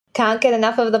Can't get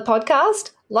enough of the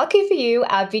podcast? Lucky for you,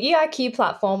 our Video IQ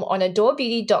platform on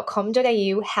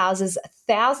adorebeauty.com.au houses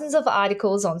thousands of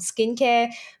articles on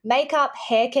skincare, makeup,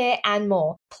 hair care, and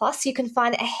more. Plus, you can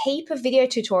find a heap of video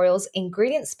tutorials,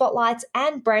 ingredient spotlights,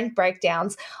 and brand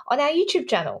breakdowns on our YouTube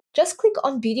channel. Just click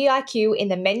on Beauty IQ in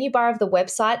the menu bar of the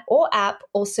website or app,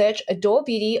 or search Adore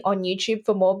Beauty on YouTube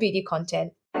for more beauty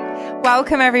content.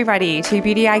 Welcome, everybody, to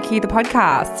Beauty IQ, the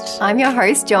podcast. I'm your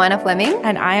host, Joanna Fleming.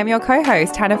 And I am your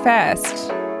co-host, Hannah First.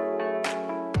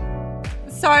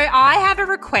 So I have a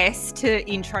request to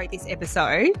intro this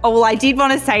episode. Oh, well, I did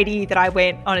want to say to you that I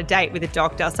went on a date with a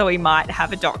doctor, so we might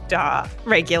have a doctor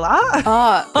regular.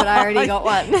 Oh, but I already got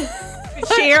one.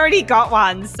 She already got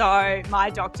one, so my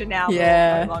doctor now will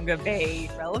no longer be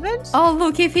relevant. Oh,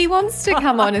 look, if he wants to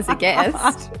come on as a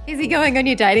guest, is he going on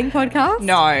your dating podcast?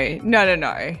 No.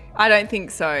 I don't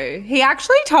think so. He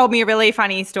actually told me a really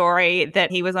funny story that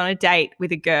he was on a date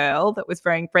with a girl that was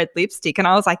wearing red lipstick, and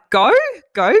I was like, go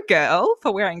girl,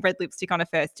 for wearing red lipstick on a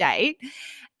first date.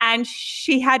 And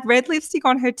she had red lipstick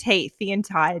on her teeth the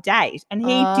entire date, and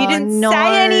he didn't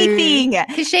say anything.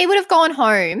 Because she would have gone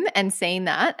home and seen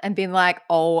that and been like,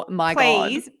 oh, my God.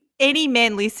 Please, any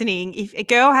men listening, if a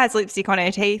girl has lipstick on her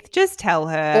teeth, just tell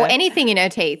her. Or anything in her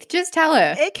teeth, just tell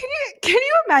her. Can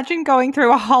you imagine going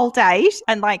through a whole date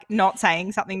and like not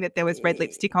saying something that there was red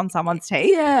lipstick on someone's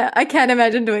teeth? Yeah, I can't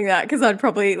imagine doing that because I'd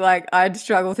probably I'd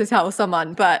struggle to tell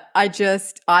someone, but I'd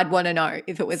want to know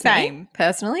if it was me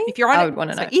personally. If you're on I would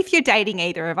want to know. If you're dating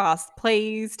either of us,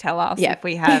 please tell us if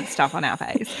we have stuff on our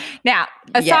face. Now,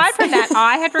 aside from that,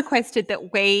 I had requested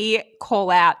that we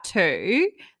call out to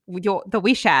the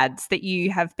wish ads that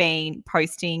you have been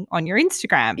posting on your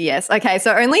Instagram. Yes. Okay.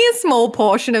 So only a small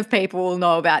portion of people will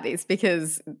know about this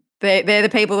because they're the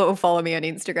people that will follow me on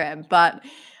Instagram. But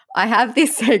I have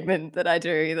this segment that I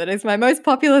do that is my most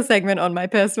popular segment on my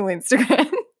personal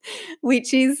Instagram,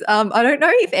 which is I don't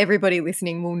know if everybody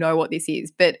listening will know what this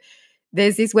is, but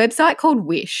there's this website called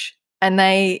Wish, and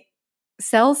they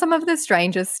sell some of the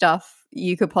strangest stuff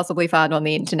you could possibly find on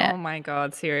the internet. Oh my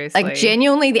God, seriously. Like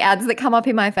genuinely the ads that come up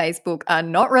in my Facebook are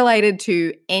not related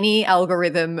to any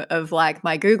algorithm of like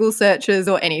my Google searches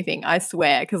or anything, I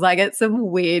swear, because I get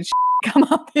some weird come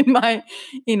up in my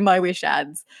Wish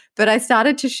ads. But I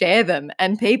started to share them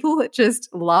and people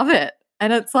just love it.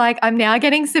 And it's like I'm now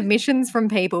getting submissions from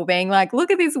people being like,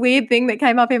 look at this weird thing that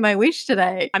came up in my Wish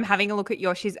today. I'm having a look at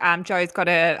Jo's got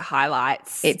a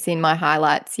highlights. It's in my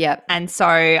highlights, yep. And so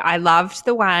I loved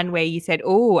the one where you said,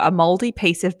 oh, a moldy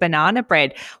piece of banana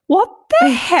bread. What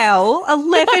the hell?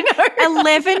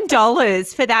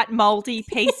 $11 for that moldy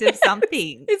piece of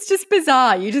something. It's just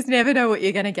bizarre. You just never know what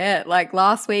you're going to get. Like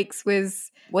last week's was...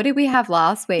 What did we have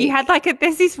last week? You had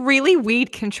there's this really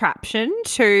weird contraption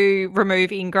to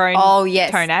remove ingrown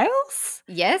toenails.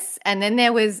 Yes. And then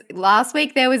last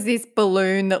week there was this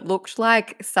balloon that looked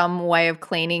like some way of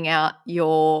cleaning out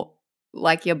your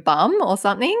bum or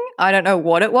something. I don't know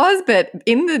what it was, but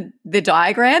in the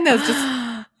diagram there was just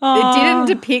it didn't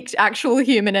depict actual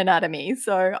human anatomy.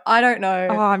 So I don't know.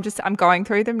 Oh, I'm going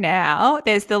through them now.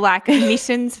 There's the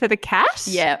mittens for the cat.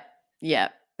 Yep.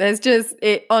 There's just,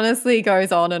 it honestly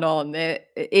goes on and on. The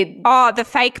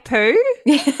fake poo.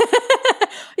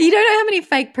 You don't know how many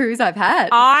fake poos I've had.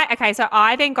 So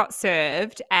I then got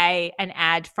served an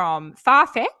ad from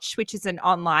Farfetch, which is an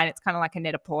online, it's kind of like a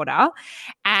Net-a-Porter,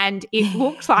 and it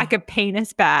looked like a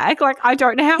penis bag. Like I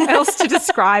don't know how else to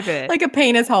describe it. Like a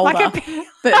penis holder,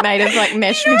 but made of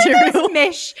mesh material.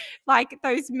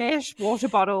 Those mesh water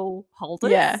bottle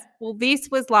holders. Yeah. Well, this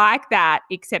was like that,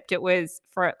 except it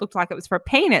looked like it was for a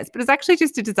penis, but it's actually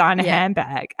just a designer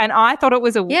handbag. And I thought it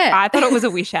was a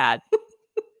Wish ad.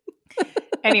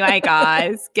 Anyway,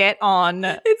 guys, get on.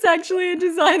 It's actually a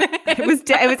designer handbag.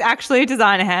 It was actually a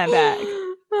designer handbag.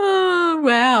 Oh,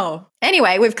 wow.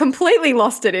 Anyway, we've completely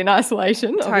lost it in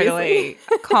isolation. Totally.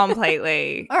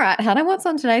 Completely. All right, Hannah, what's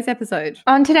on today's episode?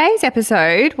 On today's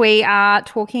episode, we are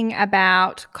talking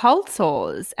about cold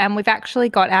sores, and we've actually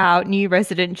got our new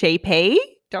resident GP,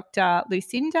 Dr.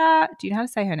 Lucinda. Do you know how to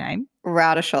say her name?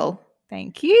 Rauderschel.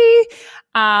 Thank you.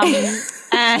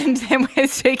 And then we're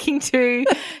speaking to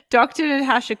Dr.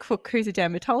 Natasha Cook, who's a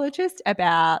dermatologist,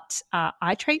 about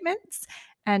eye treatments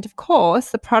and, of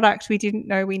course, the product we didn't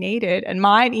know we needed. And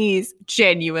mine is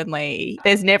genuinely,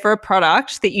 there's never a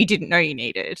product that you didn't know you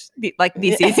needed.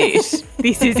 This is it.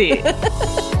 This is it.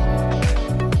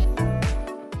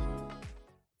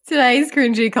 Today's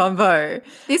cringy convo.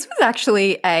 This was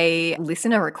actually a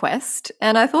listener request,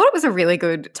 and I thought it was a really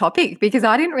good topic because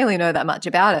I didn't really know that much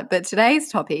about it. But today's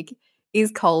topic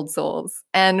is cold sores.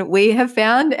 And we have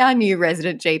found our new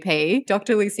resident GP,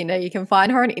 Dr. Lucinda. You can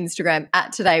find her on Instagram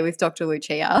at Today with Dr.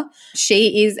 Lucia.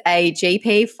 She is a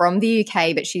GP from the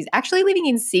UK, but she's actually living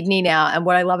in Sydney now. And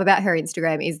what I love about her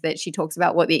Instagram is that she talks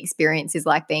about what the experience is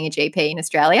like being a GP in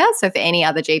Australia. So for any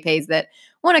other GPs that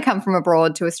want to come from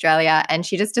abroad to Australia, and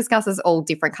she just discusses all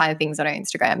different kind of things on her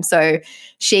Instagram. So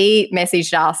she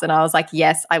messaged us and I was like,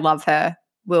 yes, I love her.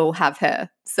 We'll have her.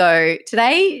 So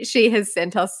today she has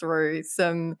sent us through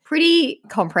some pretty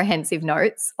comprehensive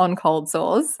notes on cold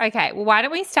sores. Okay, well, why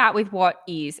don't we start with what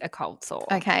is a cold sore?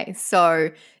 Okay, so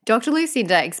Dr.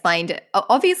 Lucinda explained,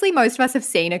 obviously most of us have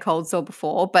seen a cold sore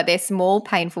before, but they're small,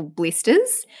 painful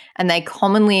blisters and they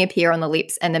commonly appear on the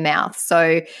lips and the mouth.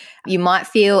 So you might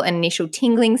feel an initial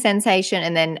tingling sensation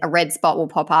and then a red spot will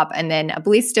pop up and then a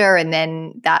blister and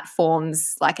then that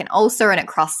forms like an ulcer and it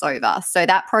crusts over. So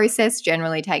that process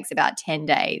generally takes about 10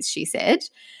 days, she said.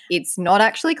 It's not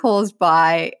actually caused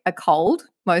by a cold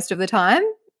most of the time.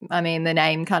 I mean, the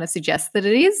name kind of suggests that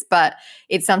it is, but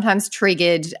it's sometimes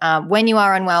triggered when you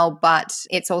are unwell, but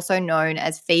it's also known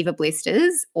as fever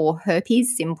blisters or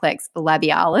herpes simplex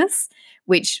labialis,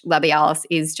 which labialis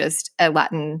is just a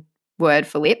Latin word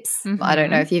for lips. Mm-hmm. I don't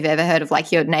know if you've ever heard of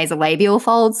like your nasolabial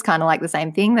folds, kind of like the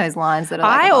same thing, those lines that are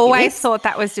like I above your always lips. thought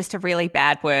that was just a really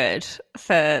bad word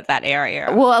for that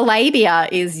area. Well, a labia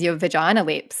is your vagina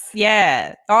lips.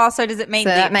 Yeah. Oh, so does it mean So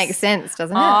that lips? makes sense,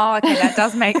 doesn't it? Oh, okay, that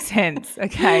does make sense.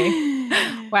 Okay.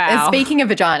 Wow. And speaking of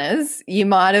vaginas, you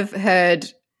might have heard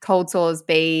cold sores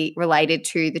be related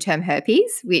to the term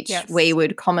herpes, which Yes. we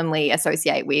would commonly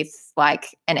associate with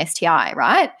like an STI,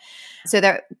 right? So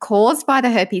they're caused by the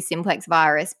herpes simplex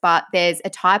virus, but there's a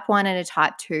type 1 and a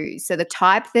type 2. So the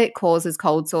type that causes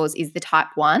cold sores is the type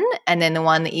 1, and then the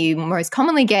one that you most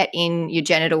commonly get in your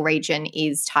genital region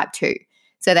is type 2.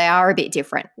 So they are a bit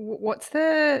different. What's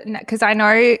the – because I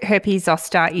know herpes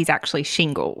zoster is actually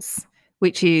shingles,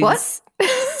 which is – What?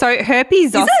 So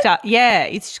herpes zoster, yeah,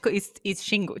 it's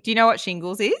shingles. Do you know what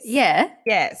shingles is? Yeah.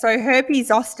 Yeah, so herpes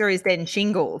zoster is then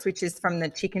shingles, which is from the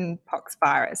chicken pox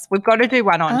virus. We've got to do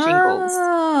one on shingles.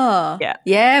 Oh. Yeah.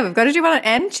 Yeah, we've got to do one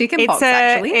and chicken pox,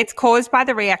 actually. It's caused by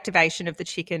the reactivation of the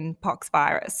chicken pox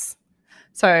virus.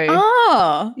 So,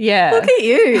 Oh, yeah. look at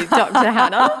you, Dr.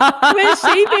 Hannah. Where's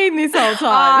she been this whole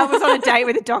I time? was on a date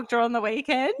with a doctor on the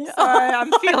weekend, so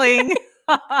I'm feeling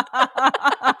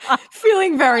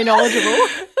Feeling very knowledgeable.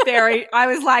 I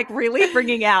was like really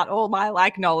bringing out all my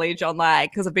like knowledge on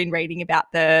like, because I've been reading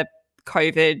about the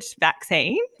COVID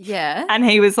vaccine. Yeah. And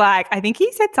he was like, I think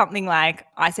he said something like,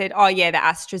 I said, oh yeah, the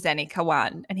AstraZeneca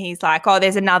one. And he's like, oh,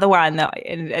 there's another one.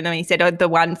 And then he said, oh, the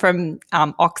one from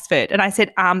Oxford. And I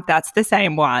said, that's the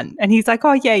same one. And he's like,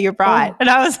 oh yeah, you're right. Oh. And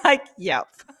I was like, yep.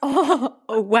 Oh,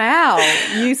 wow.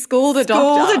 You schooled a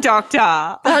doctor. Schooled a doctor.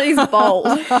 That is bold.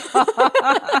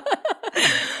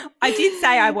 I did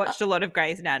say I watched a lot of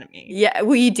Grey's Anatomy. Yeah,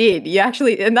 well, you did. You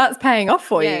actually, and that's paying off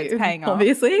for you. It's paying off.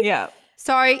 Obviously. Yeah.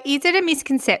 So is it a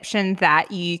misconception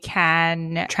that you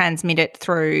can transmit it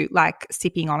through like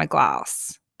sipping on a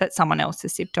glass that someone else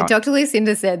has sipped on? Dr.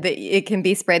 Lucinda said that it can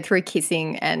be spread through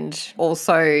kissing and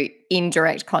also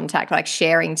indirect contact, like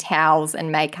sharing towels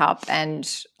and makeup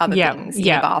and other things in the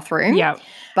bathroom. Yeah.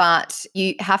 But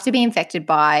you have to be infected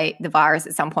by the virus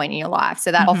at some point in your life.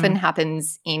 So that often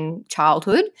happens in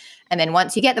childhood. And then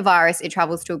once you get the virus, it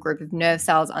travels to a group of nerve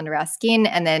cells under our skin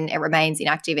and then it remains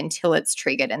inactive until it's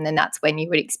triggered. And then that's when you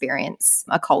would experience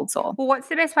a cold sore. Well, what's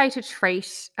the best way to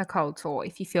treat a cold sore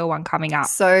if you feel one coming up?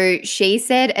 So she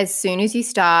said as soon as you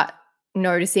start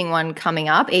noticing one coming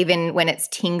up, even when it's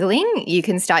tingling, you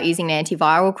can start using an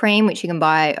antiviral cream, which you can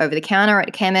buy over the counter at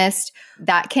a chemist.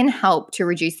 That can help to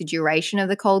reduce the duration of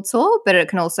the cold sore, but it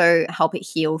can also help it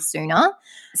heal sooner.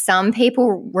 Some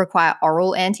people require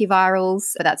oral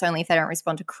antivirals, but that's only if they don't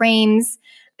respond to creams.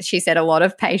 She said a lot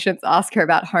of patients ask her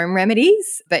about home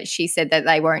remedies, but she said that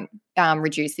they won't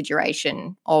reduce the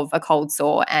duration of a cold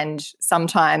sore. And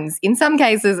sometimes, in some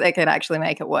cases, it can actually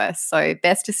make it worse. So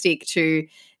best to stick to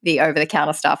the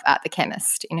over-the-counter stuff at the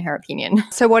chemist, in her opinion.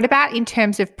 So what about in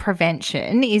terms of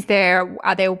prevention?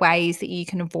 Are there ways that you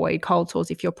can avoid cold sores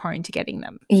if you're prone to getting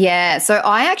them? Yeah, so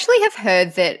I actually have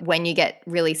heard that when you get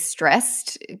really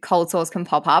stressed, cold sores can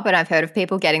pop up, and I've heard of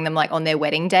people getting them like on their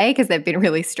wedding day because they've been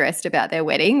really stressed about their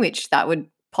wedding, which that would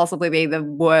possibly be the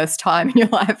worst time in your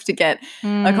life to get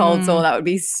a cold sore. That would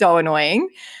be so annoying.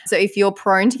 So if you're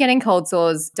prone to getting cold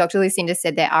sores, Dr. Lucinda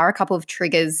said there are a couple of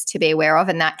triggers to be aware of,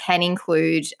 and that can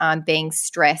include being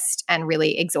stressed and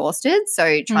really exhausted.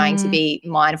 So trying to be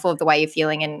mindful of the way you're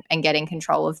feeling and getting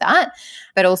control of that.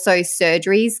 But also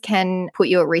surgeries can put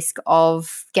you at risk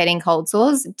of getting cold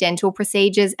sores, dental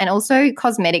procedures, and also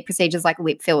cosmetic procedures like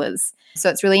lip fillers. So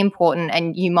it's really important,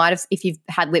 and you might have, if you've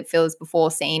had lip fillers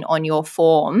before, seen on your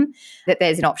form that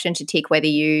there's an option to tick whether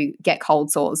you get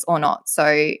cold sores or not.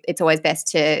 So it's always best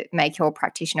to make your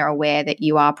practitioner aware that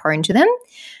you are prone to them.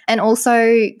 And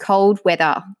also cold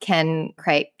weather can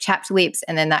create chapped lips,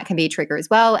 and then that can be a trigger as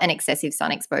well, and excessive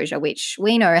sun exposure, which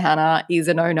we know, Hannah, is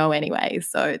a no-no anyway.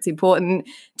 So it's important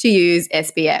to use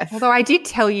SPF. Although I did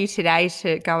tell you today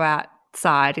to go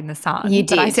outside in the sun. You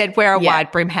did. But I said wear a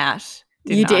wide brim hat.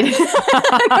 You did. You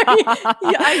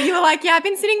were like, yeah, I've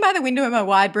been sitting by the window in my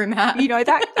wide brim hat. You know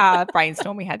that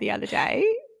brainstorm we had the other day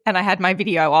and I had my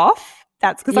video off?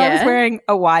 That's because I was wearing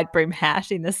a wide brim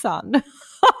hat in the sun.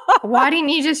 Why didn't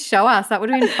you just show us? That would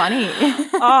have been funny.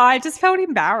 I just felt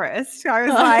embarrassed. I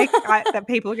was like, that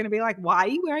people are going to be like, why are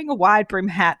you wearing a wide brim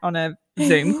hat on a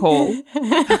Zoom call?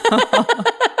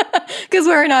 Because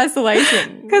we're in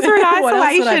isolation.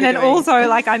 And also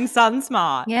like I'm sun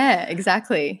smart. Yeah,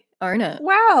 exactly. Own it.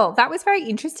 Well, that was very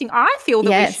interesting. I feel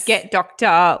that we should get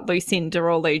Dr. Lucinda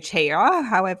or Lucia.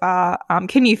 However,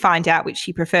 can you find out which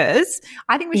she prefers?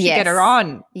 I think we should get her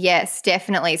on. Yes,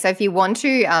 definitely. So if you want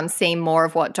to see more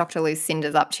of what Dr.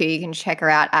 Lucinda's up to, you can check her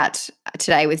out at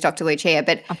Today with Dr. Lucia.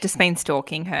 But I've just been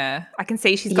stalking her. I can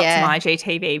see she's got some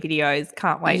IGTV videos.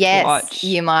 Can't wait to watch.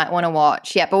 You might want to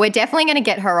watch. Yeah, but we're definitely going to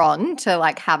get her on to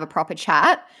like have a proper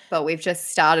chat. But we've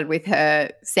just started with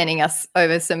her sending us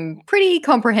over some pretty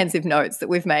comprehensive notes that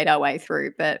we've made our way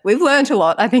through. But we've learned a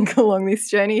lot, I think, along this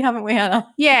journey, haven't we, Hannah?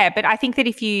 Yeah, but I think that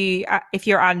if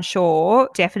you're unsure,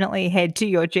 definitely head to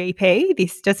your GP.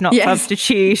 This does not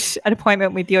substitute an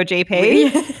appointment with your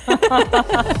GP.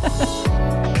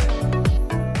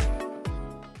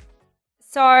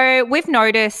 So we've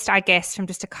noticed, I guess, from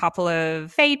just a couple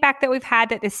of feedback that we've had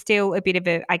that there's still a bit of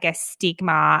a, I guess,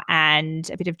 stigma and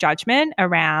a bit of judgment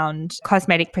around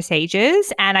cosmetic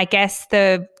procedures. And I guess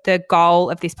the goal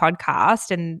of this podcast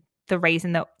and the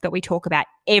reason that we talk about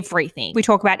everything, we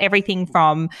talk about everything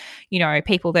from,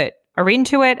 people that are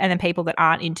into it and then people that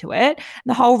aren't into it. And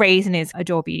the whole reason is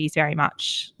Adore Beauty is very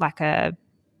much like a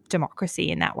democracy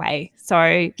in that way. So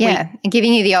and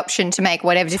giving you the option to make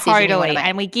whatever decision you want to make.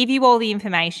 And we give you all the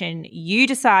information. You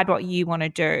decide what you want to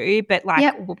do, but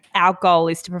our goal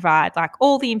is to provide like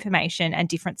all the information and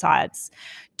different sides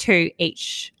to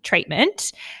each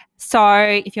treatment.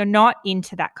 So if you're not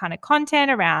into that kind of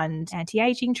content around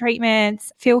anti-aging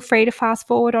treatments, feel free to fast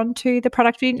forward onto the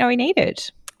product we didn't know we needed.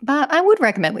 But I would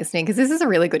recommend listening because this is a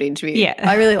really good interview. Yeah.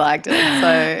 I really liked it.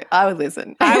 So I would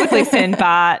listen.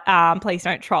 But please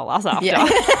don't troll us after. Yeah.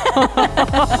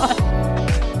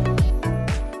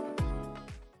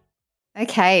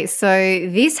 Okay, so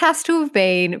this has to have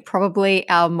been probably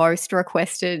our most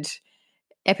requested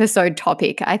episode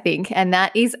topic, I think, and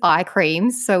that is eye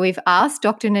creams. So we've asked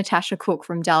Dr. Natasha Cook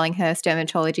from Darlinghurst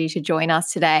Dermatology to join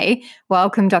us today.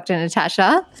 Welcome, Dr.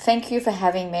 Natasha. Thank you for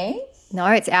having me. No,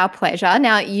 it's our pleasure.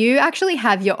 Now, you actually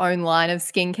have your own line of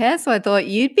skincare, so I thought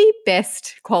you'd be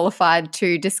best qualified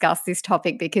to discuss this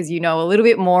topic because you know a little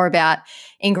bit more about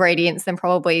ingredients than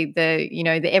probably the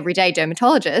everyday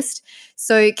dermatologist.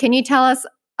 So can you tell us,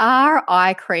 are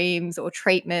eye creams or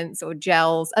treatments or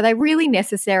gels, are they really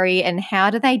necessary, and how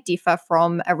do they differ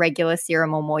from a regular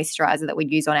serum or moisturizer that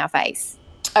we'd use on our face?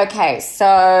 Okay,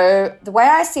 so the way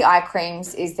I see eye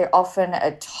creams is they're often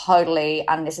a totally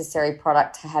unnecessary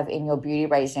product to have in your beauty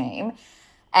regime.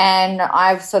 And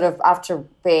I've sort of, after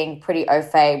being pretty au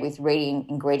fait with reading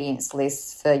ingredients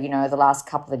lists for, the last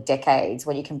couple of decades,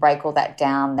 when you can break all that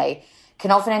down, they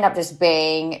can often end up just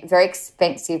being very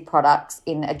expensive products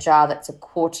in a jar that's a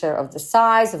quarter of the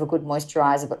size of a good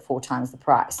moisturizer but 4 times the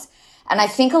price. And I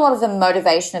think a lot of the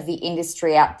motivation of the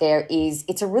industry out there is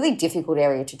it's a really difficult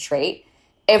area to treat.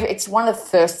 It's one of the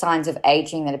first signs of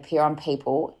aging that appear on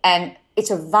people, and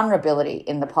it's a vulnerability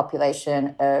in the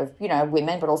population of,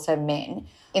 women, but also men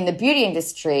in the beauty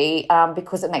industry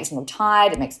because it makes them look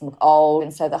tired, it makes them look old.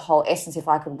 And so the whole essence, if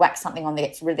I could whack something on that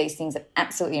gets rid of these things that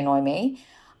absolutely annoy me,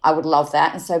 I would love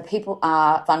that. And so people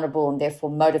are vulnerable and therefore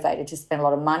motivated to spend a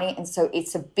lot of money. And so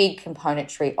it's a big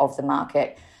componentry of the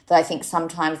market that I think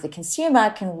sometimes the consumer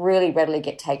can really readily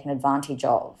get taken advantage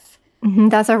of.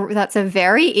 That's a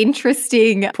very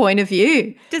interesting point of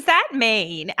view. Does that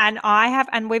mean,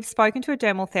 and we've spoken to a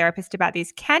dermal therapist about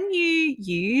this, can you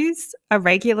use a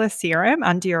regular serum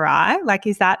under your eye? Like,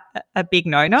 is that a big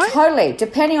no-no? Totally.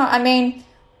 Depending on,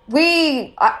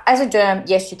 as a derm,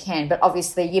 yes, you can, but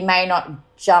obviously you may not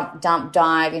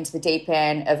dive into the deep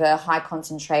end of a high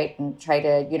concentrated,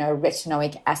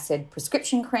 retinoic acid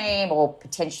prescription cream, or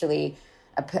potentially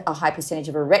a high percentage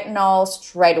of a retinol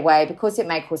straight away, because it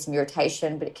may cause some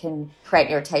irritation, but it can create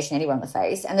irritation anywhere on the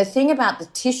face. And the thing about the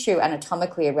tissue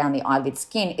anatomically around the eyelid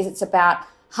skin is it's about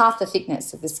half the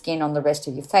thickness of the skin on the rest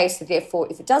of your face. So therefore,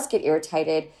 if it does get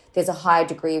irritated, there's a higher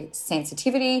degree of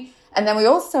sensitivity. And then we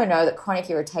also know that chronic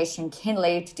irritation can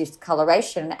lead to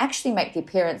discoloration and actually make the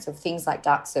appearance of things like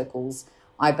dark circles,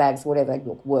 eye bags, whatever,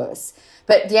 look worse.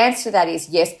 But the answer to that is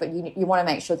yes, but you want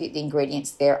to make sure that the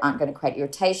ingredients there aren't going to create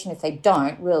irritation. If they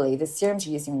don't, really, the serums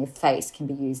you're using on your face can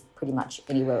be used pretty much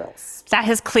anywhere else. That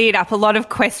has cleared up a lot of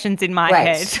questions in my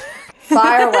head.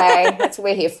 Fire away. That's what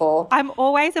we're here for. I'm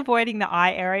always avoiding the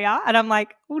eye area, and I'm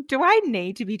like, well, do I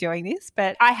need to be doing this?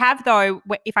 But I have, though,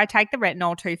 if I take the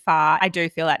retinol too far, I do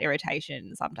feel that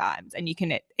irritation sometimes, and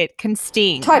it can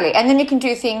sting. Totally. And then you can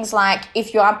do things like,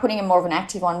 if you are putting in more of an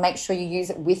active on, make sure you use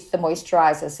it with the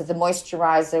moisturizer. So the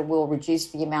moisturizer will reduce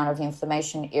the amount of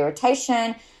inflammation,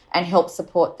 irritation, and help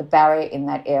support the barrier in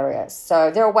that area. So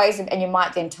there are ways, and you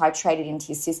might then titrate it into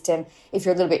your system. If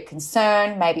you're a little bit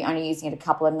concerned, maybe only using it a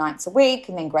couple of nights a week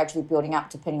and then gradually building up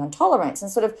depending on tolerance, and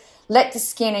sort of let the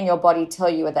skin and your body tell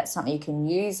you whether that's something you can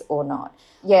use or not.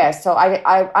 Yeah, so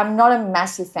I'm not a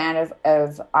massive fan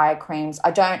of eye creams.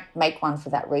 I don't make one for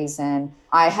that reason.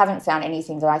 I haven't found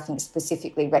anything that I think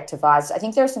specifically rectifies. I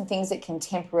think there are some things that can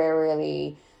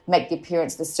temporarily make the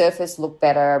appearance of the surface look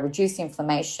better, reduce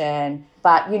inflammation.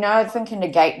 But, often can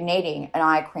negate needing an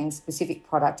eye cream specific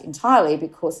product entirely,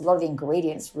 because a lot of the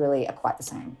ingredients really are quite the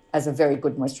same as a very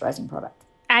good moisturising product.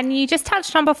 And you just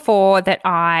touched on before that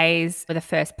eyes are the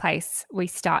first place we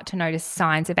start to notice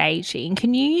signs of aging.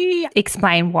 Can you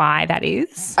explain why that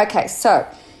is? Okay, so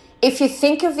if you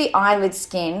think of the eyelid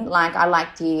skin, like I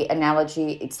like the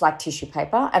analogy, it's like tissue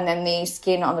paper, and then the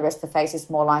skin on the rest of the face is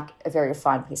more like a very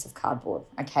fine piece of cardboard,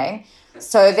 okay?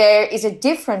 So there is a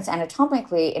difference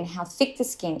anatomically in how thick the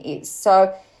skin is.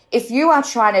 So if you are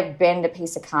trying to bend a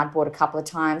piece of cardboard a couple of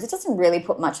times, it doesn't really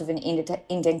put much of an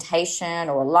indentation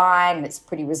or a line, and it's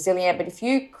pretty resilient. But if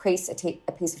you crease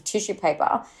a piece of tissue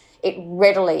paper, it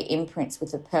readily imprints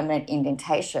with a permanent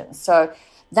indentation. So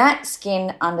that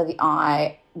skin under the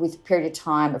eye, with a period of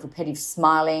time of repetitive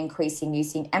smiling, creasing,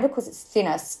 using, and because it's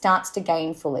thinner, starts to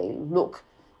gainfully look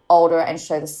older and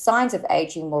show the signs of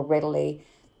aging more readily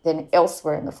than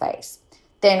elsewhere in the face.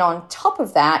 Then on top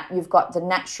of that, you've got the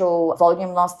natural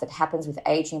volume loss that happens with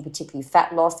aging, particularly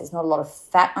fat loss. There's not a lot of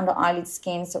fat under eyelid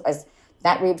skin, so as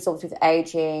that reabsorbs with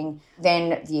aging,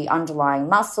 then the underlying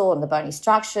muscle and the bony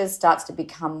structures starts to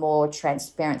become more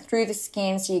transparent through the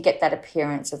skin, so you get that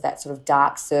appearance of that sort of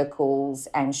dark circles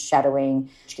and shadowing,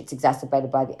 which gets exacerbated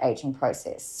by the aging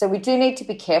process. So we do need to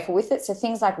be careful with it. So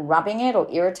things like rubbing it or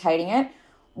irritating it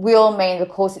will mean,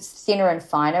 because it's thinner and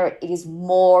finer, it is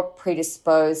more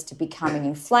predisposed to becoming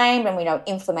inflamed, and we know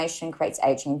inflammation creates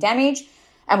aging damage.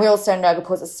 And we also know,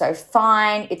 because it's so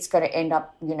fine, it's going to end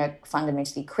up,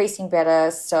 fundamentally creasing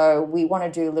better. So we want to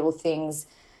do little things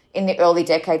in the early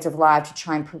decades of life to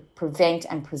try and prevent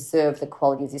and preserve the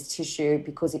quality of this tissue,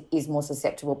 because it is more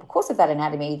susceptible because of that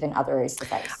anatomy than other areas of the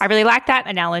face. I really like that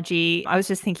analogy. I was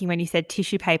just thinking when you said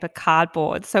tissue paper,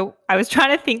 cardboard. So I was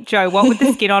trying to think, Jo, what would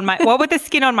the skin on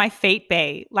my feet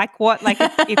be? Like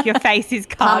if your face is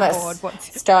cardboard,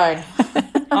 Pumice, stone.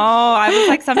 Oh, I was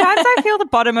like, sometimes I feel the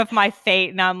bottom of my feet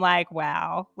and I'm like,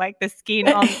 wow, like the skin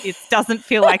it doesn't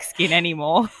feel like skin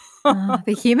anymore.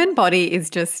 The human body is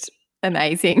just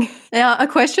amazing. Now, a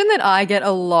question that I get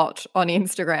a lot on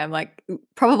Instagram, like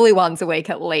probably once a week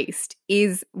at least,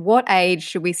 is what age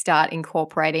should we start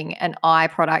incorporating an eye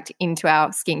product into our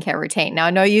skincare routine? Now, I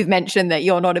know you've mentioned that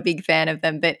you're not a big fan of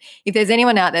them, but if there's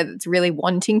anyone out there that's really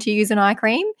wanting to use an eye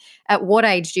cream, at what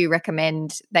age do you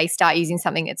recommend they start using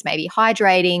something that's maybe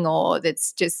hydrating or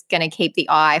that's just going to keep the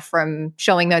eye from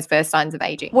showing those first signs of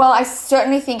aging? Well, I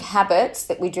certainly think habits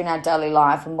that we do in our daily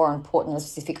life are more important than a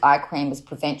specific eye cream as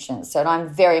prevention. So I'm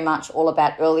very much all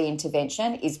about early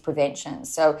intervention is prevention.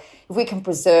 So if we can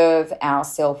preserve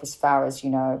ourselves as far as,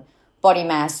 body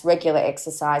mass, regular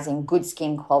exercising, good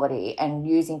skin quality, and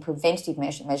using preventative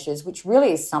measures, which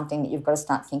really is something that you've got to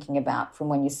start thinking about from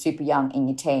when you're super young in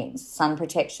your teens. Sun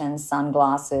protection,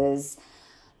 sunglasses,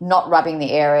 not rubbing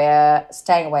the area,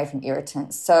 staying away from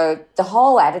irritants. So the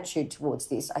whole attitude towards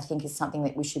this, I think, is something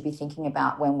that we should be thinking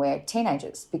about when we're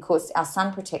teenagers, because our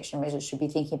sun protection measures should be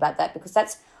thinking about that, because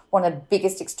that's one of the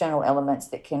biggest external elements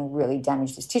that can really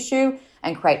damage this tissue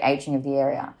and create aging of the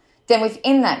area. Then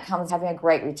within that comes having a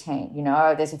great routine. You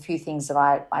know, there's a few things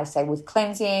that I say with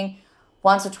cleansing,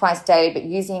 once or twice daily, but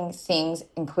using things,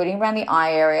 including around the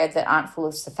eye area, that aren't full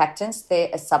of surfactants. They're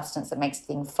a substance that makes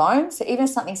things foam. So even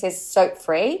if something says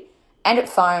soap-free and it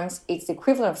foams, it's the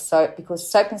equivalent of soap, because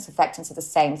soap and surfactants are the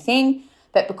same thing,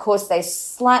 but because they're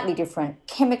slightly different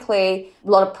chemically, a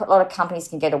lot of companies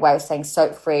can get away with saying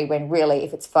soap-free when really,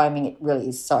 if it's foaming, it really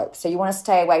is soap. So you want to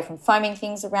stay away from foaming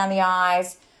things around the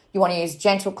eyes. You want to use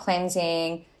gentle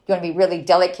cleansing. You want to be really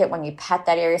delicate when you pat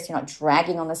that area so you're not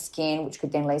dragging on the skin, which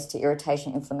could then lead to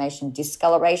irritation, inflammation,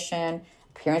 discoloration,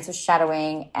 appearance of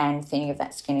shadowing, and thinning of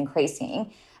that skin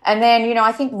increasing. And then, you know,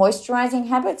 I think moisturizing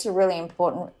habits are really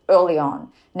important early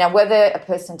on. Now, whether a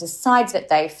person decides that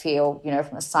they feel, you know,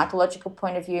 from a psychological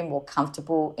point of view, more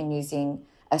comfortable in using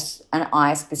an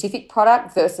eye-specific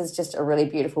product versus just a really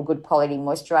beautiful, good quality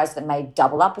moisturizer that may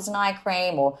double up as an eye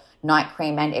cream or night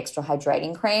cream and extra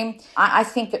hydrating cream. I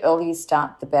think the earlier you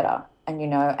start, the better. And, you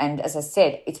know, and as I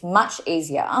said, it's much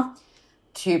easier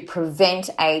to prevent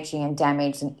aging and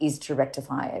damage than is to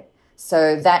rectify it.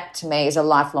 So that, to me, is a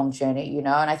lifelong journey, you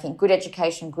know, and I think good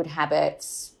education, good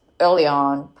habits early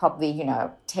on, probably, you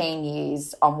know, teen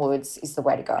years onwards is the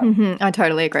way to go. Mm-hmm. I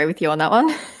totally agree with you on that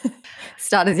one.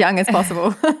 Start as young as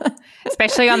possible.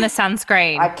 Especially on the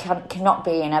sunscreen. I cannot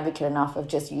be an advocate enough of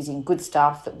just using good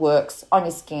stuff that works on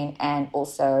your skin and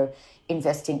also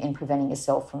investing in preventing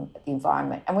yourself from the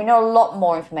environment. And we know a lot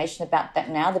more information about that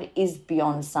now, that it is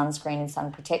beyond sunscreen and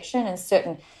sun protection, and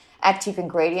certain active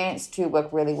ingredients do work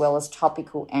really well as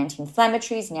topical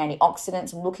anti-inflammatories and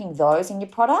antioxidants, and looking those in your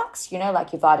products, you know,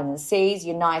 like your vitamin C's,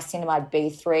 your niacinamide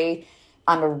B3.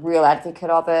 I'm a real advocate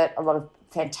of it. A lot of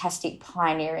fantastic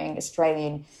pioneering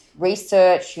Australian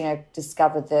research, you know,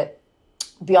 discovered that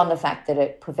beyond the fact that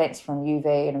it prevents from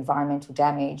UV and environmental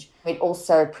damage, it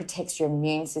also protects your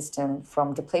immune system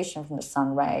from depletion from the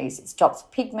sun rays. It stops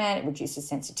pigment, it reduces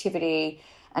sensitivity,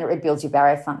 and it rebuilds your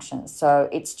barrier function. So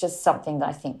it's just something that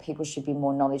I think people should be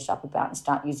more knowledgeable up about and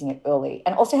start using it early.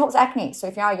 And also helps acne. So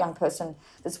if you are a young person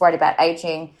that's worried about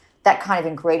aging, that kind of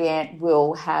ingredient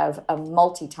will have a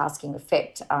multitasking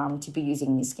effect to be using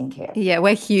in your skincare. Yeah,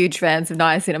 we're huge fans of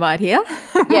niacinamide here.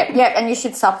 yeah, and you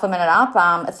should supplement it up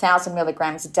 1,000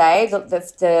 milligrams a day.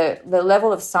 The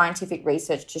level of scientific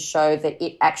research to show that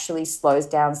it actually slows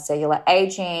down cellular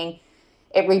aging.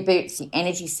 It reboots the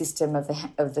energy system of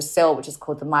the cell, which is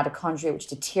called the mitochondria, which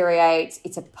deteriorates.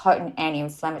 It's a potent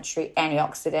anti-inflammatory,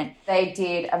 antioxidant. They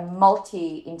did a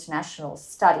multi-international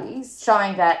studies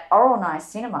showing that oral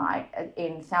niacinamide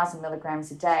in 1,000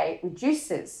 milligrams a day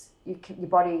reduces your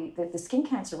body, the skin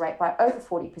cancer rate by over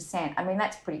 40%. I mean,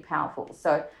 that's pretty powerful.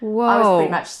 So Whoa. I was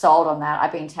pretty much sold on that.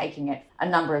 I've been taking it a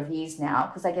number of years now,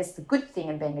 because I guess the good thing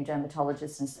of being a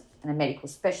dermatologist and a medical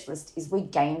specialist is we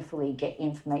gainfully get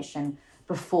information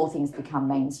before things become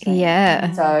mainstream.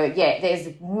 Yeah. So, yeah, there's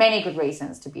many good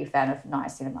reasons to be a fan of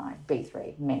niacinamide,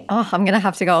 B3, many. Oh, I'm going to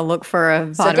have to go and look for a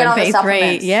vitamin get on the B3.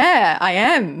 supplements. Yeah, I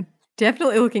am.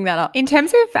 Definitely looking that up. In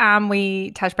terms of,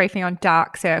 we touched briefly on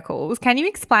dark circles. Can you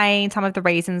explain some of the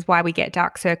reasons why we get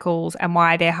dark circles and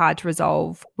why they're hard to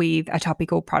resolve with a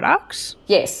topical product?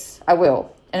 Yes, I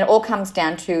will. And it all comes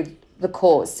down to the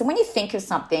cause. So when you think of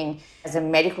something as a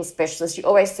medical specialist, you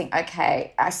always think,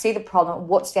 okay, I see the problem.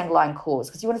 What's the underlying cause?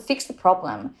 Because you want to fix the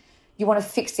problem. You want to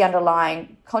fix the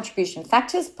underlying contribution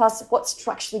factors plus what's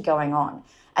structurally going on.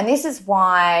 And this is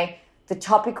why the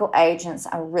topical agents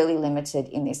are really limited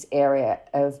in this area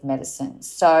of medicine.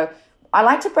 So I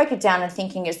like to break it down and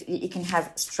thinking is you can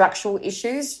have structural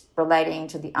issues relating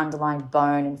to the underlying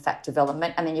bone and fat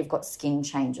development, and then you've got skin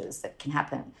changes that can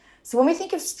happen. So when we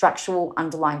think of structural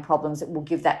underlying problems that will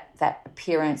give that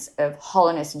appearance of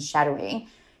hollowness and shadowing,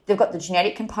 they've got the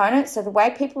genetic component. So the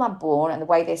way people are born and the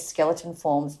way their skeleton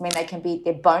forms mean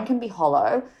their bone can be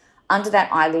hollow under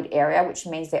that eyelid area, which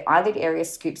means their eyelid area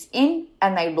scoops in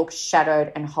and they look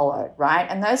shadowed and hollowed, right?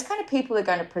 And those kind of people are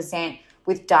going to present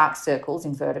with dark circles,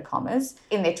 inverted commas,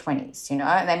 in their 20s, you know,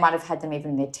 and they might have had them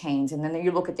even in their teens. And then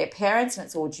you look at their parents and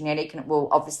it's all genetic, and it will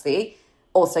obviously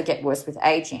also get worse with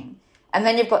aging. And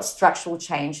then you've got structural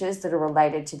changes that are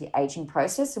related to the aging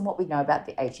process. And what we know about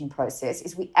the aging process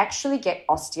is we actually get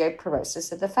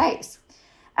osteoporosis of the face.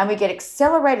 And we get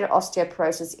accelerated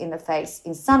osteoporosis in the face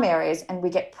in some areas, and we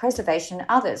get preservation in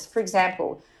others. For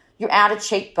example, your outer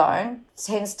cheekbone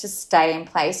tends to stay in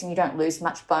place and you don't lose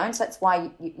much bone. So that's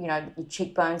why, your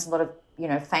cheekbones, a lot of you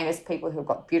know, famous people who've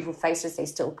got beautiful faces, they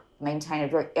still maintain a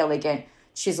very elegant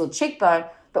chiseled cheekbone.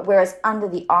 But whereas under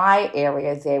the eye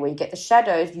area there where you get the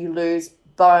shadows, you lose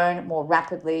bone more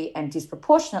rapidly and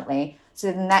disproportionately.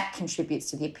 So then that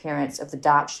contributes to the appearance of the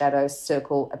dark shadow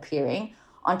circle appearing.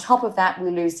 On top of that, we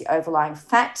lose the overlying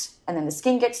fat, and then the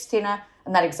skin gets thinner,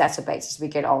 and that exacerbates as we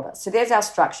get older. So there's our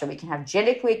structure. We can have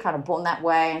genetically kind of born that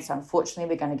way, and so unfortunately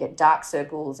we're going to get dark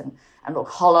circles and look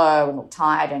hollow and look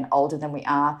tired and older than we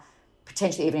are,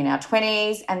 potentially even in our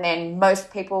 20s. And then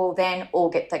most people then all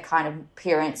get that kind of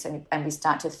appearance, and we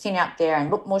start to thin out there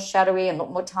and look more shadowy and look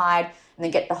more tired, and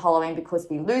then get the hollowing because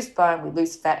we lose bone, we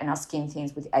lose fat, and our skin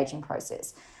thins with the aging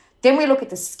process. Then we look at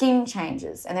the skin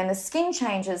changes, and then the skin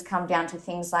changes come down to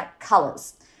things like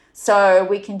colours. So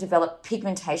we can develop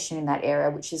pigmentation in that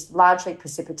area, which is largely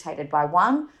precipitated by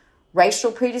one,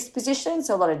 racial predisposition,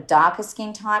 so a lot of darker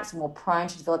skin types are more prone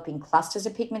to developing clusters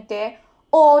of pigment there,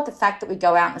 or the fact that we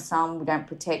go out in the sun, we don't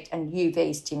protect, and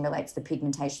UV stimulates the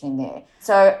pigmentation in there.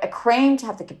 So a cream to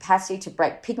have the capacity to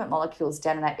break pigment molecules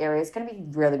down in that area is going to be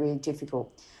really, really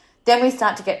difficult. Then we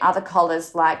start to get other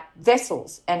colours like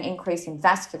vessels and increase in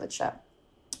vasculature.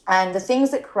 And the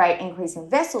things that create increase in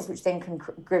vessels, which then can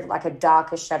give like a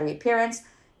darker, shadowy appearance,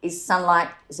 is sunlight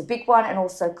is a big one, and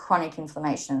also chronic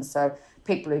inflammation. So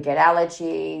people who get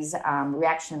allergies,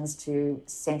 reactions to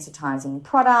sensitizing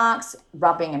products,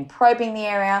 rubbing and probing the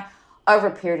area over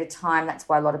a period of time. That's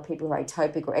why a lot of people who are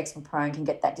atopic or eczema prone can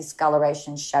get that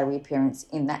discoloration, shadowy appearance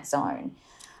in that zone.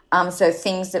 So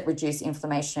things that reduce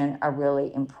inflammation are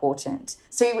really important.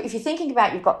 So if you're thinking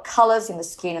about, you've got colours in the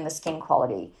skin and the skin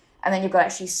quality, and then you've got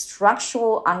actually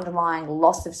structural underlying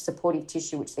loss of supportive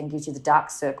tissue, which then gives you the dark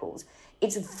circles.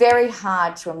 It's very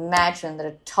hard to imagine that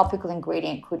a topical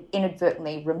ingredient could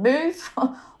inadvertently remove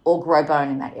or grow bone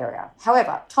in that area.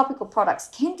 However, topical products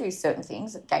can do certain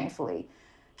things that gainfully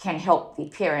can help the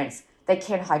appearance. They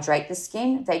can hydrate the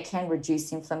skin, they can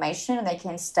reduce inflammation, and they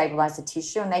can stabilize the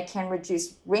tissue, and they can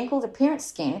reduce wrinkled appearance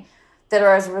skin that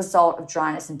are as a result of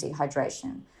dryness and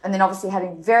dehydration. And then obviously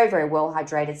having very, very well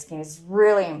hydrated skin is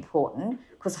really important,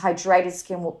 because hydrated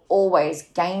skin will always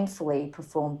gainfully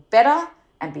perform better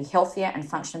and be healthier and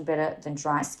function better than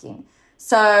dry skin.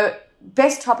 So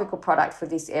best topical product for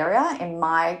this area in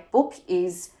my book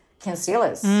is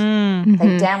concealers. Mm-hmm.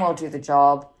 They damn well do the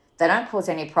job. They don't cause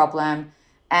any problem.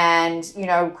 And, you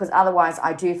know, because otherwise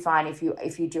I do find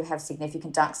if you do have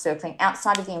significant dark circling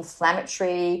outside of the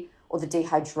inflammatory or the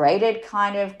dehydrated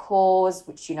kind of cause,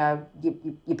 which, you know,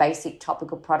 your basic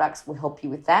topical products will help you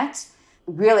with that.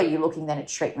 Really, you're looking then at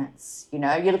treatments. You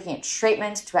know, you're looking at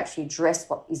treatments to actually address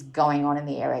what is going on in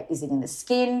the area. Is it in the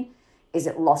skin? Is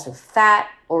it loss of fat?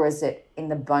 Or is it in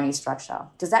the bony structure?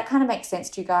 Does that kind of make sense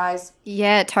to you guys?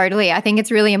 Yeah, totally. I think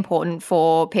it's really important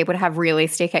for people to have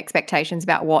realistic expectations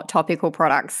about what topical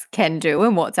products can do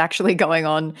and what's actually going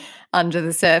on under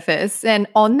the surface. And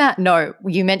on that note,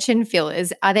 you mentioned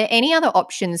fillers. Are there any other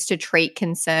options to treat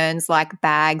concerns like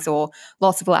bags or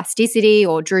loss of elasticity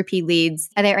or droopy lids?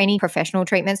 Are there any professional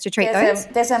treatments to treat those?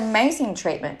 There's amazing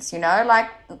treatments, you know, like,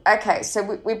 okay,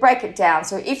 so we break it down.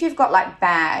 So if you've got like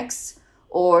bags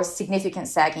or significant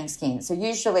sagging skin. So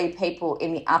usually people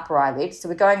in the upper eyelid, so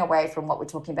we're going away from what we're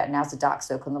talking about now is the dark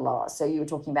circle in the lower. So you were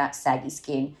talking about saggy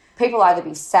skin. People either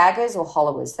be saggers or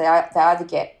hollowers. They either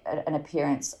get an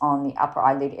appearance on the upper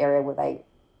eyelid area where they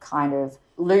kind of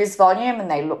lose volume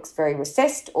and they look very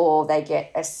recessed, or they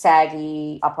get a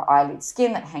saggy upper eyelid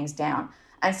skin that hangs down.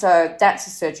 And so that's a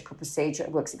surgical procedure.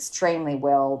 It works extremely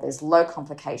well. There's low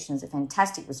complications, a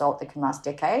fantastic result that can last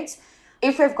decades.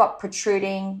 If we've got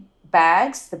protruding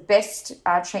bags, the best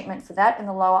treatment for that in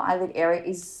the lower eyelid area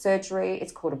is surgery.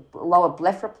 It's called a lower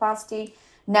blepharoplasty.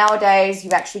 Nowadays,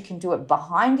 you actually can do it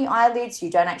behind the eyelids. You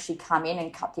don't actually come in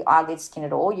and cut the eyelid skin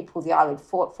at all. You pull the eyelid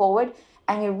forward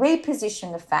and you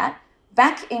reposition the fat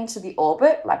back into the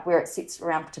orbit, like where it sits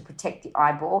around to protect the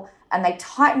eyeball, and they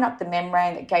tighten up the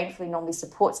membrane that gainfully normally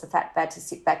supports the fat pad to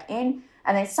sit back in.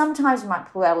 And then sometimes you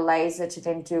might pull out a laser to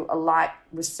then do a light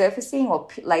resurfacing or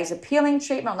laser peeling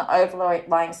treatment on the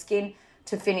overlying skin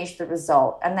to finish the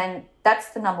result. And then that's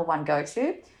the number one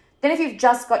go-to. Then if you've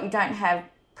just got, you don't have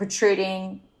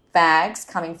protruding bags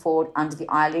coming forward under the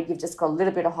eyelid, you've just got a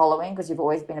little bit of hollowing because you've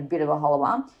always been a bit of a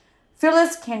hollower.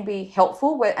 Fillers can be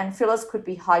helpful, and fillers could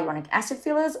be hyaluronic acid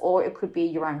fillers, or it could be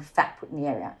your own fat put in the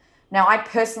area. Now, I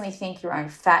personally think your own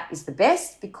fat is the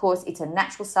best because it's a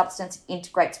natural substance, it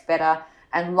integrates better,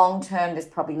 and long-term there's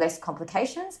probably less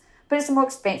complications, but it's a more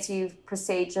expensive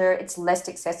procedure, it's less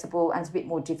accessible, and it's a bit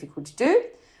more difficult to do.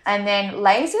 And then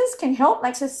lasers can help.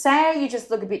 Like, so say you just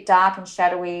look a bit dark and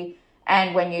shadowy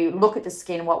And when you look at the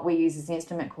skin, what we use is an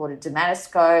instrument called a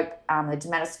dermatoscope. The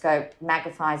dermatoscope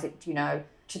magnifies it,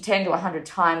 to 10 to 100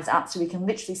 times up. So we can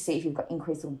literally see if you've got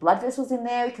increased blood vessels in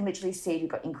there. We can literally see if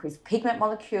you've got increased pigment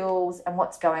molecules and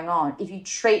what's going on. If you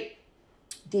treat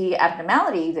the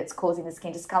abnormality that's causing the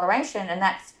skin discoloration, and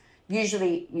that's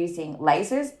usually using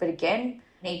lasers, but again,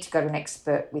 need to go to an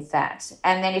expert with that.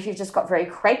 And then if you've just got very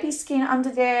crepey skin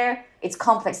under there, it's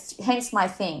complex. Hence my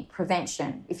thing,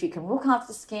 prevention. If you can look after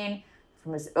the skin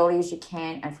from as early as you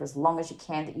can and for as long as you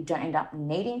can, that you don't end up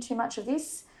needing too much of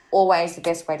this, always the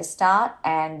best way to start.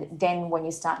 And then when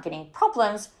you start getting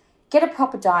problems, get a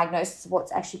proper diagnosis of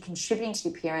what's actually contributing to the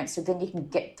appearance, so then you can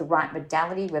get the right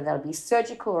modality, whether that'll be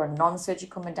surgical or a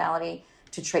non-surgical modality,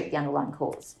 to treat the underlying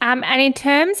cause. And in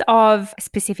terms of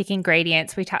specific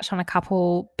ingredients, we touched on a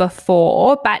couple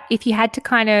before, but if you had to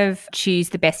kind of choose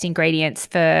the best ingredients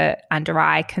for under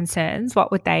eye concerns,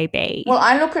 what would they be? Well,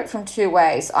 I look at it from two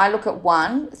ways. I look at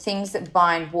one, things that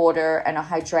bind water and are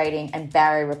hydrating and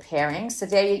barrier repairing. So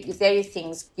they're your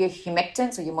things, your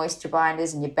humectants or your moisture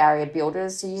binders and your barrier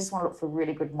builders. So you just want to look for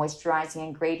really good moisturizing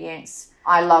ingredients.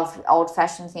 I love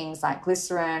old-fashioned things like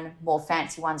glycerin. More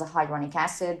fancy ones are hyaluronic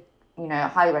acid.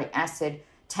 Hyaluronic acid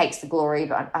takes the glory,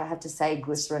 but I have to say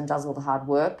glycerin does all the hard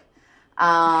work.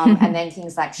 And then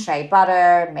things like shea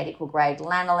butter, medical grade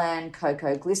lanolin,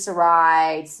 cocoa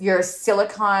glycerides. Your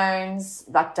silicones,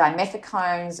 like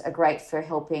dimethicones, are great for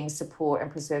helping support and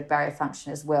preserve barrier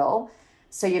function as well.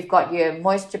 So you've got your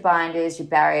moisture binders, your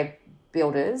barrier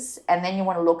builders, and then you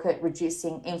want to look at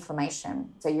reducing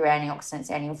inflammation. So your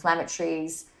antioxidants,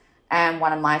 anti-inflammatories. And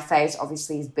one of my faves,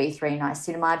 obviously, is B3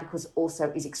 niacinamide, because also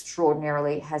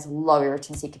has low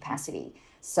irritancy capacity.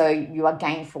 So you are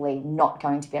gainfully not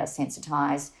going to be able to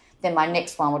sensitize. Then my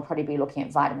next one would probably be looking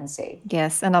at vitamin C.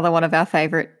 Yes, another one of our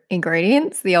favourite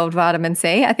ingredients, the old vitamin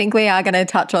C. I think we are going to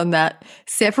touch on that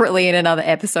separately in another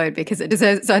episode because it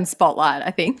deserves its own spotlight, I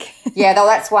think. Yeah,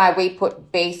 that's why we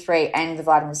put B3 and the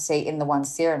vitamin C in the one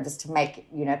serum, just to make,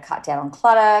 cut down on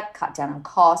clutter, cut down on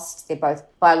costs. They're both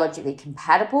biologically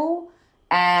compatible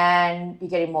and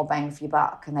you're getting more bang for your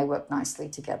buck, and they work nicely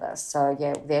together. So,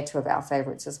 yeah, they're two of our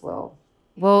favourites as well.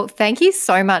 Well, thank you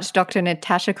so much, Dr.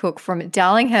 Natasha Cook from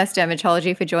Darlinghurst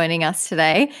Dermatology, for joining us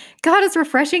today. God, it's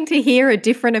refreshing to hear a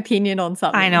different opinion on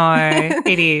something. I know,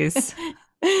 it is.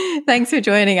 Thanks for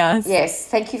joining us. Yes,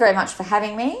 thank you very much for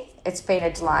having me. It's been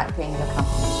a delight being in your company.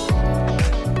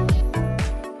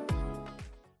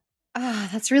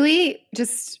 That's really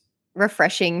just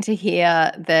refreshing to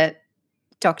hear that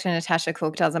Dr. Natasha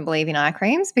Cook doesn't believe in eye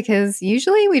creams, because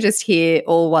usually we just hear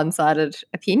all one-sided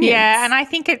opinions. Yeah, and I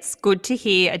think it's good to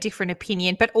hear a different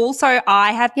opinion. But also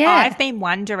I've been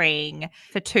wondering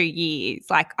for 2 years,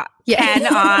 can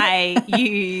I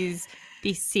use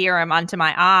this serum under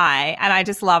my eye? And I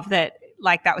just love that,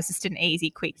 that was just an easy,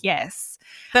 quick yes.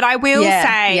 But I will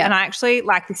say, and I actually,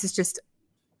 this is just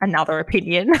another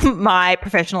opinion, my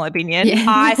professional opinion. Yeah.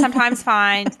 I sometimes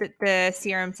find that the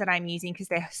serums that I'm using, because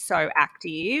they're so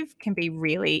active, can be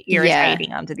really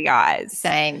irritating under the eyes.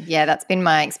 Same. Yeah, that's been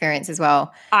my experience as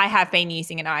well. I have been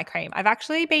using an eye cream. I've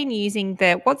actually been using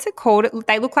what's it called?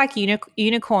 They look like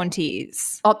unicorn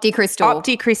tears.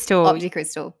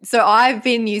 Opticrystal. So I've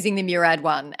been using the Murad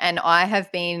one, and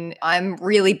I'm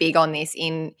really big on this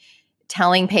in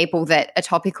telling people that a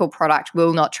topical product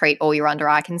will not treat all your under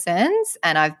eye concerns.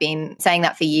 And I've been saying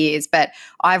that for years, but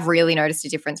I've really noticed a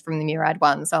difference from the Murad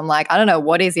one. So I'm like, I don't know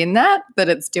what is in that, but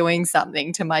it's doing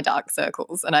something to my dark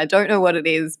circles. And I don't know what it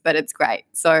is, but it's great.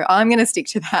 So I'm going to stick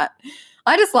to that.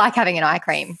 I just like having an eye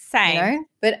cream. Same.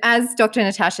 But as Dr.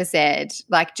 Natasha said,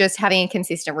 just having a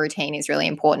consistent routine is really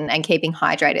important, and keeping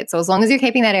hydrated. So as long as you're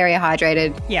keeping that area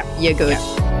hydrated, you're good.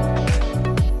 Yeah.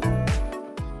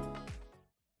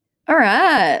 All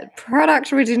right,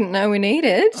 product we didn't know we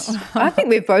needed. I think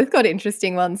we've both got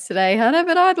interesting ones today, Hannah,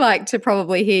 but I'd like to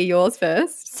probably hear yours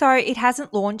first. So it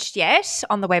hasn't launched yet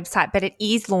on the website, but it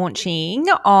is launching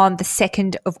on the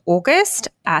 2nd of August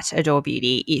at Adore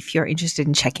Beauty, if you're interested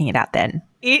in checking it out then.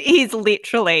 It is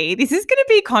literally, this is going to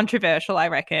be controversial, I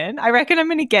reckon. I'm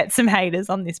going to get some haters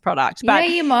on this product. But yeah,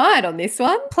 you might on this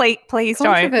one. Please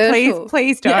don't.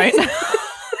 Please don't. Yes.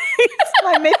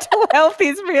 My mental health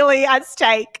is really at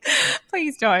stake.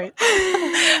 Please don't.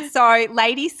 So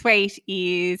Lady Sweet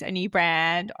is a new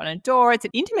brand on Adore. It's an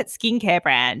intimate skincare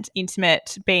brand,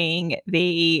 intimate being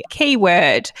the key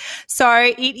word.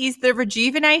 So it is the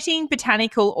rejuvenating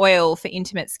botanical oil for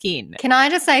intimate skin. Can I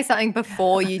just say something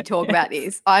before you talk about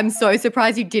this? I'm so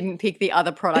surprised you didn't pick the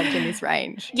other product in this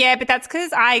range. Yeah, but that's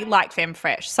because I like Femme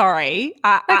Fresh. Sorry.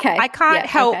 I can't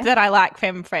help that I like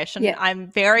Femme Fresh, and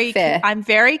I'm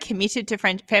very committed to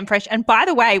Femfresh. And by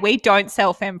the way, we don't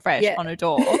sell Femfresh on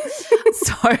Adore.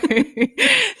 So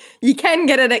you can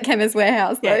get it at Chemist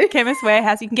Warehouse, though. Yeah, Chemist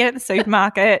Warehouse. You can get it at the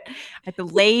supermarket. I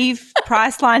believe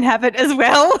Priceline have it as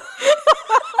well.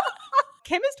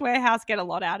 Chemist Warehouse get a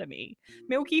lot out of me.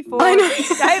 Milky Ford. I know.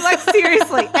 They, like,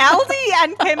 seriously, Aldi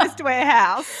and Chemist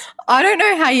Warehouse. I don't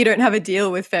know how you don't have a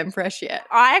deal with Femfresh yet.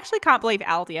 I actually can't believe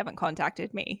Aldi haven't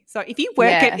contacted me. So if you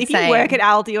work same. you work at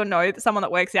Aldi or know someone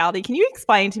that works at Aldi, can you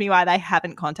explain to me why they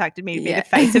haven't contacted me to be the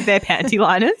face of their panty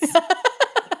liners?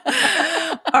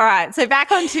 All right, so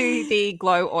back onto the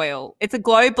Glow Oil. It's a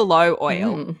Glow Below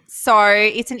oil. So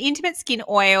it's an intimate skin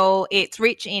oil. It's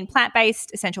rich in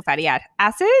plant-based essential fatty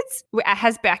acids. It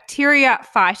has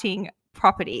bacteria-fighting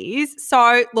properties.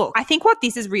 So look, I think what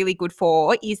this is really good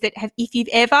for is that if you've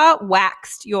ever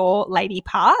waxed your lady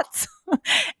parts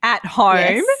at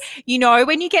home, you know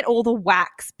when you get all the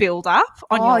wax build up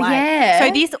on your leg.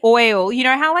 So this oil, you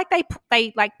know how like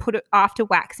they like put it after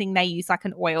waxing, they use like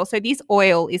an oil. So this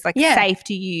oil is like safe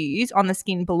to use on the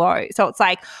skin below. So it's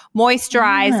like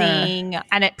moisturizing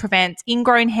and it prevents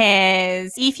ingrown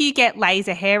hairs. If you get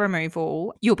laser hair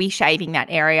removal, you'll be shaving that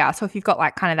area. So if you've got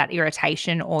like kind of that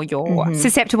irritation or you're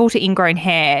susceptible to ingrown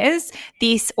hairs,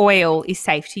 this oil is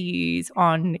safe to use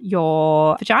on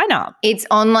your vagina. It's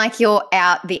on like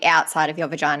the outside of your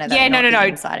vagina. Though, no.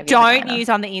 Inside of your Don't vagina. use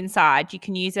on the inside. You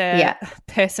can use a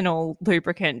personal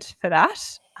lubricant for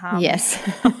that. Yes.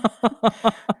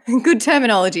 Good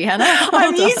terminology, Hannah.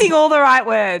 I'm using all the right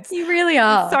words. You really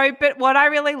are. So, but what I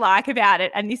really like about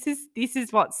it, and this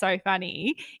is what's so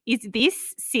funny, is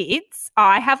this sits.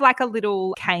 I have like a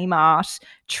little Kmart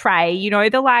tray. You know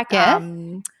the like.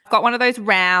 Got one of those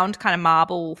round kind of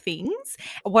marble things.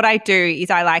 What I do is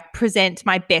I like present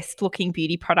my best looking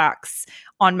beauty products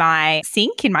on my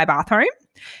sink in my bathroom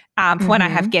for when I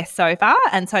have guests over.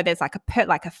 And so there's like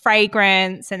a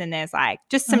fragrance, and then there's like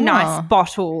just some nice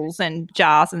bottles and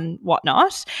jars and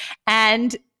whatnot.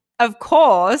 And of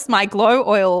course, my Glow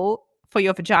Oil for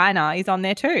your vagina is on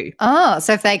there too. Oh,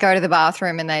 so if they go to the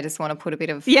bathroom and they just want to put a bit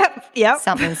of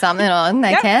something on,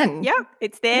 they can. Yep,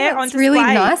 it's there on display. It's really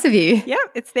nice of you. Yep,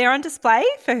 it's there on display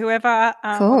for whoever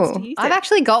wants to use it. I've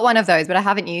actually got one of those, but I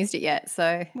haven't used it yet.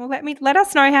 So, well, let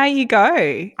us know how you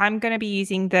go. I'm going to be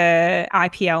using the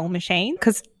IPL machine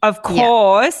because, of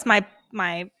course, my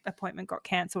appointment got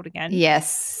cancelled again. Yes.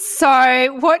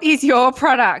 So what is your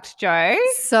product, Jo?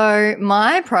 So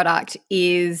my product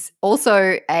is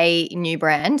also a new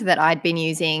brand that I'd been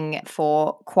using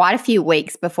for quite a few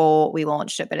weeks before we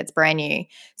launched it, but it's brand new.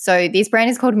 So this brand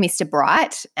is called Mr.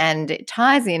 Bright, and it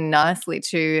ties in nicely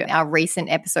to our recent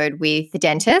episode with the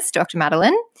dentist, Dr.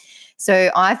 Madeline.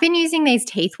 So I've been using these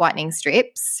teeth whitening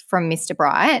strips from Mr.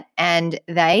 Bright, and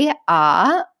they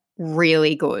are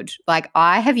really good. Like,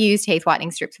 I have used teeth whitening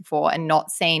strips before and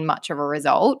not seen much of a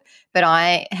result, but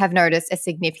I have noticed a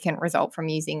significant result from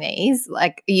using these.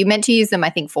 Like, you meant to use them,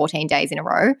 I think, 14 days in a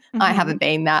row. I haven't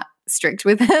been that strict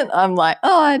with it. I'm like,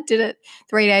 I did it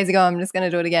 3 days ago. I'm just going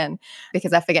to do it again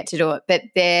because I forget to do it. But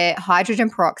they're hydrogen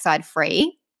peroxide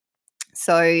free.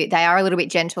 So they are a little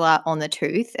bit gentler on the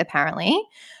tooth, apparently.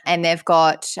 And they've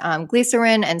got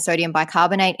glycerin and sodium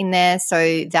bicarbonate in there.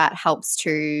 So that helps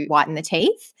to whiten the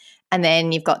teeth. And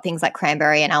then you've got things like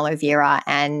cranberry and aloe vera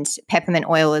and peppermint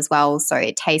oil as well. So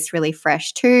it tastes really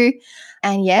fresh too.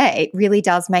 And yeah, it really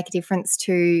does make a difference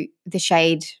to the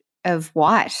shade of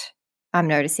white, I'm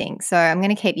noticing. So I'm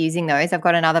going to keep using those. I've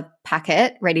got another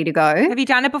packet ready to go. Have you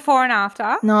done it before and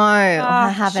after? No, I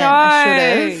haven't. I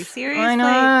should have. Seriously? I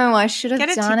know. I should have Get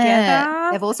it done together.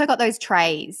 it. They've also got those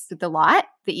trays with the light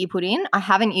that you put in. I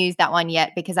haven't used that one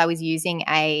yet because I was using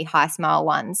a High Smile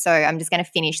one. So I'm just going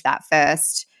to finish that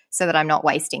first so that I'm not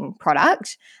wasting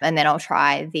product. And then I'll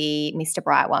try the Mr.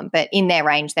 Bright one. But in their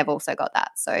range, they've also got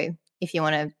that. So if you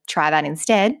want to try that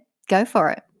instead, go for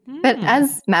it. But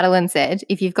as Madeline said,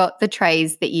 if you've got the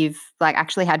trays that you've like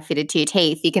actually had fitted to your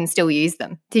teeth, you can still use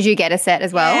them. Did you get a set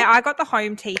as well? Yeah, I got the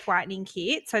home teeth whitening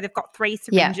kit. So they've got 3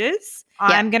 syringes.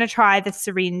 I'm going to try the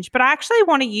syringe, but I actually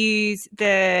want to use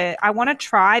I want to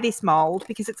try this mold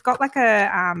because it's got like a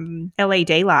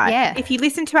LED light. Yeah. If you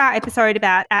listen to our episode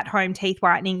about at-home teeth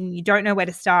whitening, you don't know where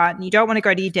to start and you don't want to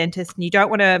go to your dentist and you don't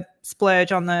want to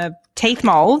splurge on the teeth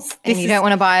molds. And you don't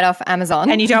want to buy it off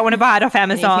Amazon. And you don't want to buy it off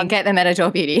Amazon. You can get them at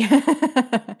Adore Beauty.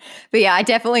 But yeah, I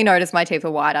definitely noticed my teeth were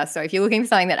whiter. So if you're looking for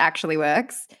something that actually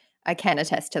works, I can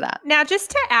attest to that. Now,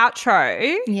 just to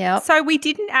outro, so we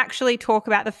didn't actually talk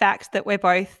about the fact that we're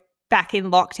both back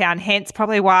in lockdown, hence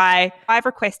probably why I've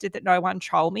requested that no one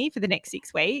troll me for the next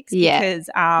 6 weeks because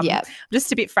I'm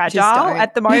just a bit fragile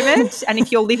at the moment. And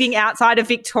if you're living outside of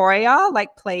Victoria,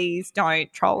 like please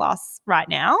don't troll us right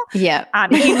now. Yeah.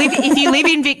 If you live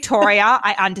in Victoria,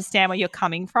 I understand where you're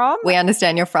coming from. We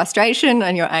understand your frustration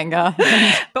and your anger.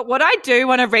 But what I do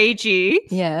want to read you,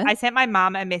 I sent my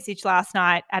mum a message last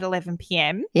night at 11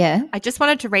 p.m. Yeah. I just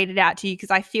wanted to read it out to you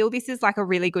because I feel this is like a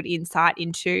really good insight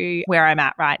into where I'm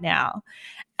at right now.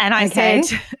 And I said,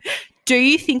 do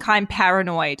you think I'm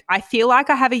paranoid? I feel like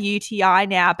I have a UTI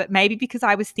now, but maybe because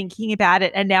I was thinking about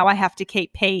it and now I have to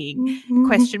keep peeing.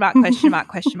 Question mark, question mark,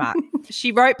 question mark.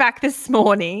 She wrote back this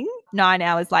morning, 9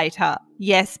 hours later,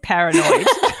 yes, paranoid.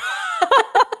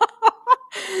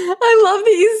 I love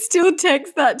that you still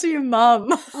text that to your mum.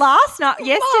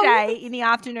 Yesterday in the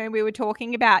afternoon, we were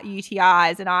talking about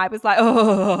UTIs and I was like,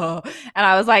 and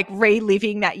I was like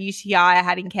reliving that UTI I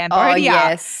had in Cambodia. Oh,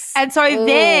 yes. And so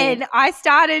then I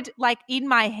started like in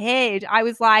my head, I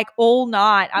was like all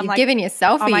night. You've given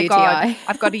yourself a UTI. God,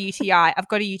 I've got a UTI. I've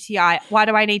got a UTI. Why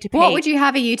do I need to pee? What would you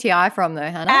have a UTI from though,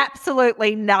 Hannah?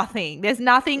 Absolutely nothing. There's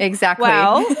nothing. Exactly.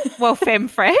 Well,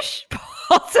 FemFresh,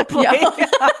 possibly. Yeah.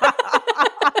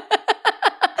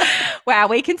 Wow,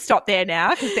 we can stop there now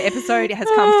because the episode has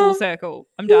come full circle.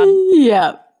 I'm done.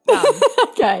 Yeah.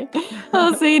 Okay.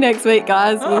 I'll see you next week,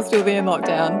 guys. We'll still be in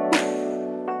lockdown.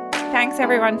 Thanks,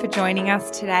 everyone, for joining us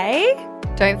today.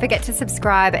 Don't forget to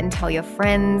subscribe and tell your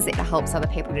friends. It helps other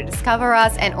people to discover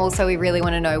us. And also, we really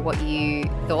want to know what you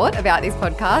thought about this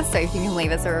podcast. So if you can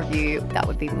leave us a review, that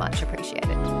would be much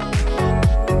appreciated.